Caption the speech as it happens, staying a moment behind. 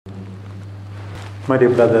My dear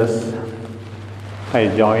brothers,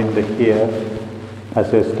 I joined here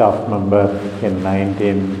as a staff member in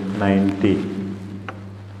 1990,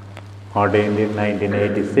 ordained in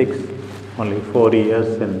 1986, only 4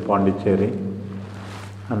 years in Pontifical,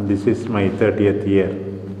 and this is my 30th year.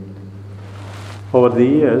 Over the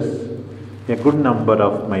years, a good number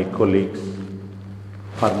of my colleagues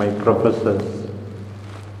or my professors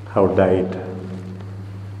have died.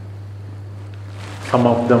 Some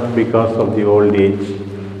of them because of the old age,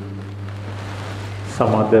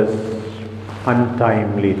 some others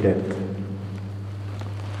untimely death.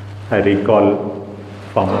 I recall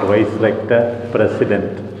former Vice Rector,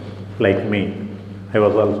 President like me. I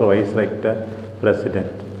was also Vice Rector, President.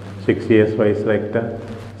 6 years Vice Rector,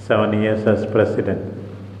 7 years as President.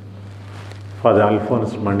 Father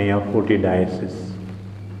Alphonse Mani of Ooty Diocese.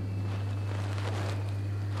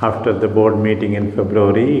 After the board meeting in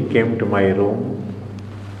February, he came to my room,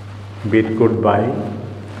 bid goodbye,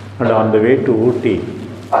 and on the way to Ooty,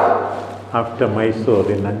 after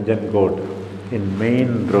Mysore in Nanjangod, in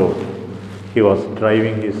main road, he was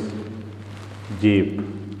driving his jeep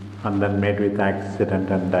and then met with accident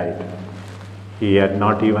and died. He had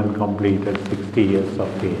not even completed 60 years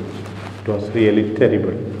of age. It was really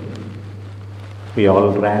terrible. We all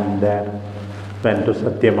ran there, went to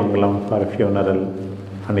Satyamangalam for a funeral,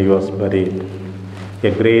 and he was buried.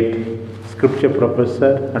 A great scripture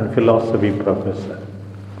professor and philosophy professor,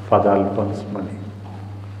 Father Alphonse Mani.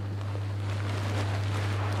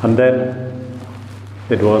 And then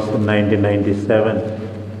it was in 1997,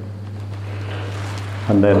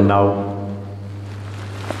 and then now,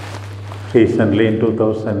 recently in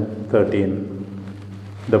 2013,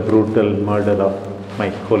 the brutal murder of my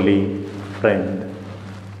colleague, friend,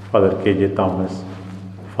 Father K.J. Thomas,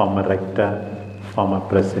 former rector, former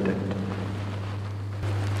president.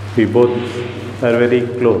 We both were very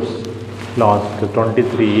close, lost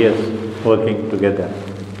 23 years working together.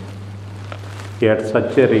 He had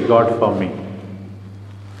such a regard for me.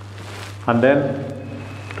 And then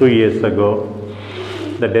 2 years ago,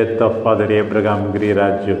 the death of Father Abraham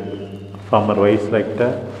Giriraju, former Vice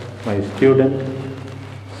Rector, my student,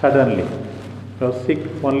 suddenly. He was sick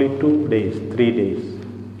only 2 days, 3 days.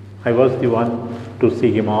 I was the one to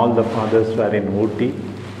see him. All the fathers were in Ooty,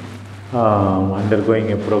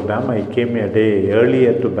 undergoing a program. I came a day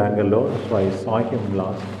earlier to Bangalore, so I saw him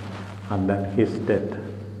last, and then his death.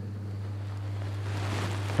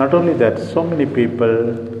 Not only that, so many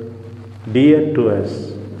people dear to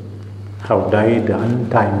us have died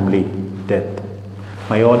untimely death.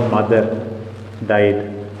 My own mother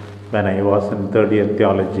died when I was in third year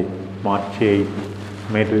theology, March 8,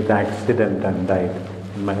 met with accident and died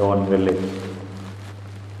in my own village.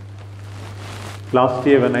 Last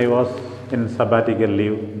year when I was in sabbatical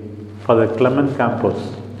leave, Father Clement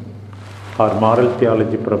Campos, our moral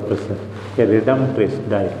theology professor, a redemptorist,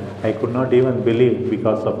 died. I could not even believe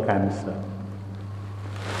because of cancer.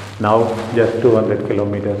 Now just 200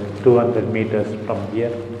 meters from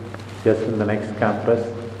here, just in the next campus,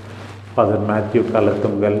 Father Matthew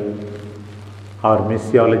Kalatungal, our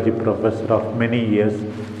missiology professor of many years,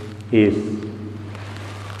 is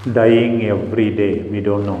dying every day. We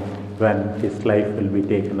don't know when his life will be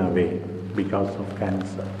taken away because of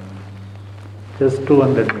cancer. Just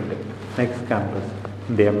 200 meters, next campus,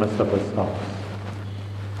 in the MSFS house.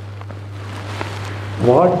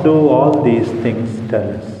 What do all these things tell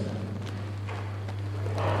us?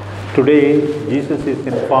 Today, Jesus is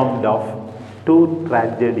informed of 2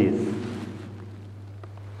 tragedies.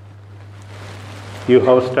 You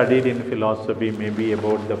have studied in philosophy maybe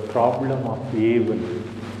about the problem of evil.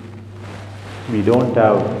 We don't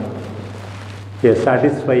have a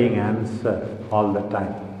satisfying answer all the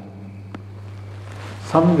time.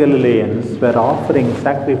 Some Galileans were offering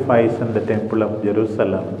sacrifice in the temple of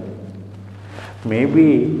Jerusalem.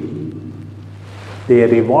 Maybe they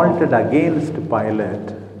revolted against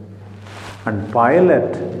Pilate, and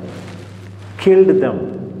Pilate killed them.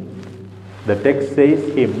 The text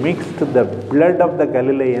says he mixed the blood of the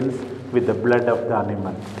Galileans with the blood of the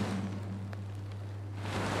animals.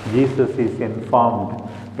 Jesus is informed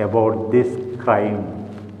about this crime.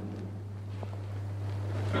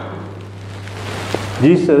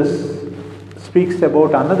 Jesus speaks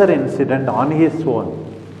about another incident on his own.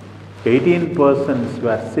 18 persons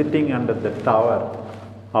were sitting under the tower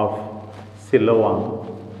of Siloam.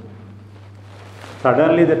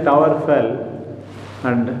 Suddenly the tower fell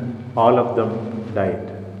and all of them died.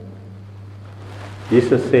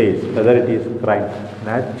 Jesus says whether it is crime,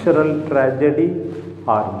 natural tragedy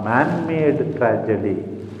or man-made tragedy,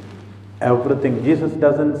 Everything. Jesus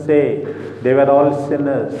doesn't say they were all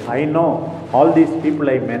sinners. I know all these people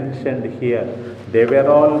I mentioned here, they were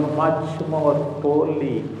all much more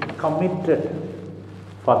wholly committed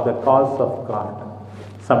for the cause of God.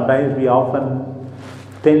 Sometimes we often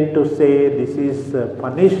tend to say this is a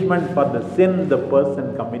punishment for the sin the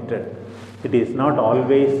person committed. It is not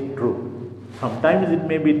always true. Sometimes it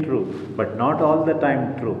may be true, but not all the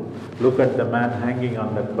time true. Look at the man hanging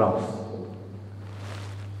on the cross.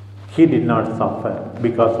 He did not suffer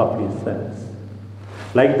because of his sins.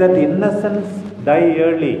 Like that, innocents die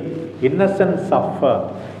early, innocents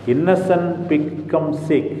suffer, innocent become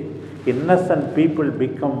sick, innocent people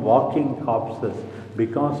become walking corpses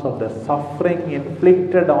because of the suffering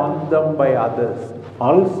inflicted on them by others.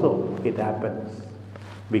 Also, it happens.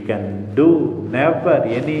 We can do never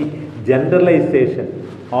any generalization.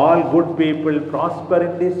 All good people prosper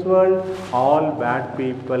in this world, all bad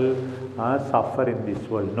people suffer in this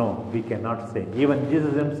world. No, we cannot say. Even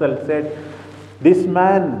Jesus himself said, this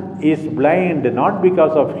man is blind not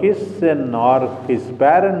because of his sin or his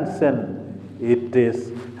parents' sin. It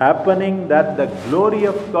is happening that the glory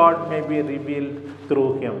of God may be revealed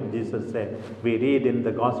through him, Jesus said. We read in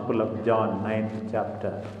the Gospel of John, 9th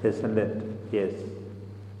chapter, isn't it? Yes.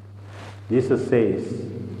 Jesus says,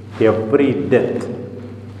 every death,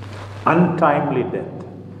 untimely death,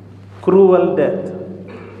 cruel death,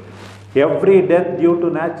 every death due to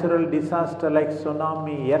natural disaster like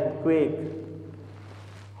tsunami, earthquake,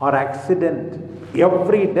 or accident,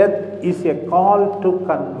 every death is a call to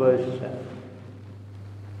conversion.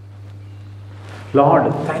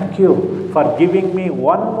 Lord, thank you for giving me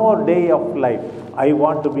one more day of life. I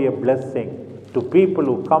want to be a blessing to people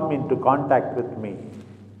who come into contact with me.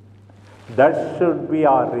 That should be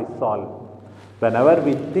our resolve. Whenever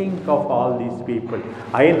we think of all these people,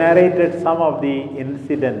 I narrated some of the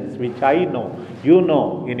incidents which I know, you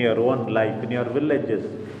know in your own life, in your villages,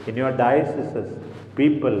 in your dioceses,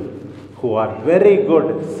 people who are very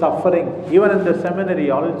good, suffering, even in the seminary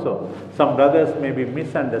also. Some brothers may be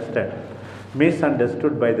misunderstood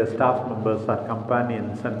by the staff members or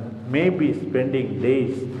companions and may be spending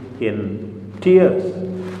days in tears.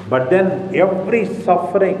 But then every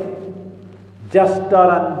suffering, just or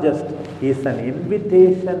unjust, is an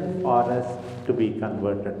invitation for us to be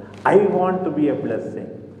converted. I want to be a blessing.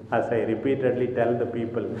 As I repeatedly tell the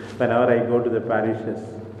people whenever I go to the parishes,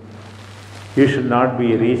 you should not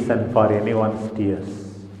be a reason for anyone's tears.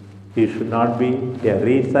 You should not be a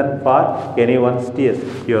reason for anyone's tears.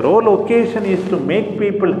 Your whole occasion is to make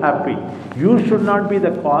people happy. You should not be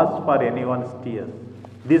the cause for anyone's tears.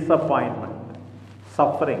 Disappointment,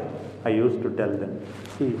 suffering. I used to tell them,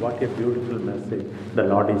 see what a beautiful message the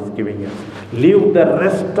Lord is giving us. Live the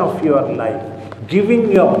rest of your life,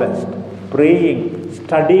 giving your best, praying,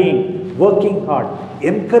 studying, working hard,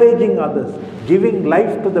 encouraging others, giving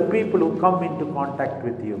life to the people who come into contact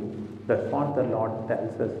with you. That's what the Lord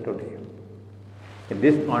tells us today. In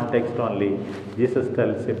this context only, Jesus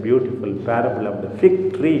tells a beautiful parable of the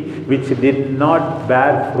fig tree which did not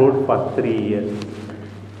bear fruit for 3 years.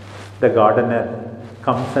 The gardener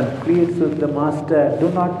comes and pleads with the master, do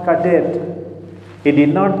not cut it. It did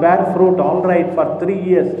not bear fruit, all right, for 3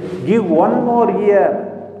 years. Give one more year.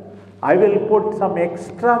 I will put some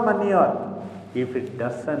extra manure. If it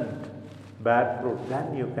doesn't bear fruit,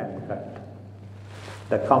 then you can cut.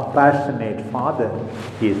 The compassionate Father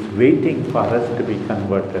is waiting for us to be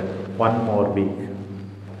converted. One more week.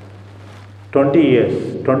 20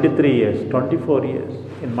 years, 23 years, 24 years.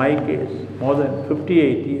 In my case, more than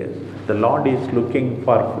 58 years. The Lord is looking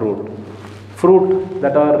for fruit. Fruit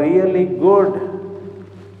that are really good,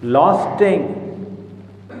 lasting.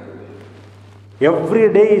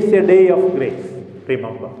 Every day is a day of grace.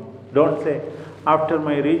 Remember. Don't say, after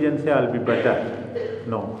my regency I will be better.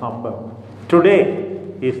 No, humble. Today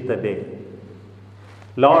is the day.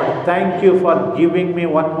 Lord, thank you for giving me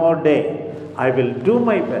one more day. I will do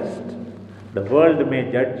my best. The world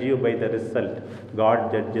may judge you by the result.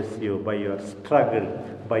 God judges you by your struggle,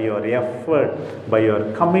 by your effort, by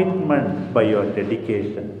your commitment, by your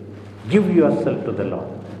dedication. Give yourself to the Lord.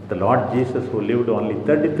 The Lord Jesus, who lived only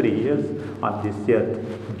 33 years on this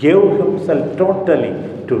earth, gave himself totally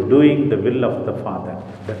to doing the will of the Father.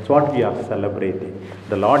 That's what we are celebrating.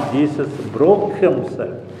 The Lord Jesus broke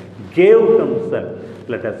himself, gave himself.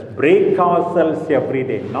 Let us break ourselves every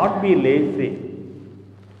day, not be lazy,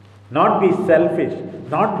 not be selfish,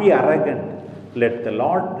 not be arrogant. Let the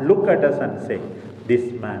Lord look at us and say,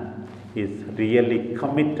 this man is really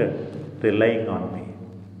committed, relying on me.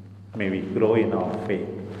 May we grow in our faith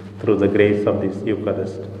through the grace of this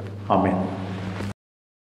Eucharist. Amen.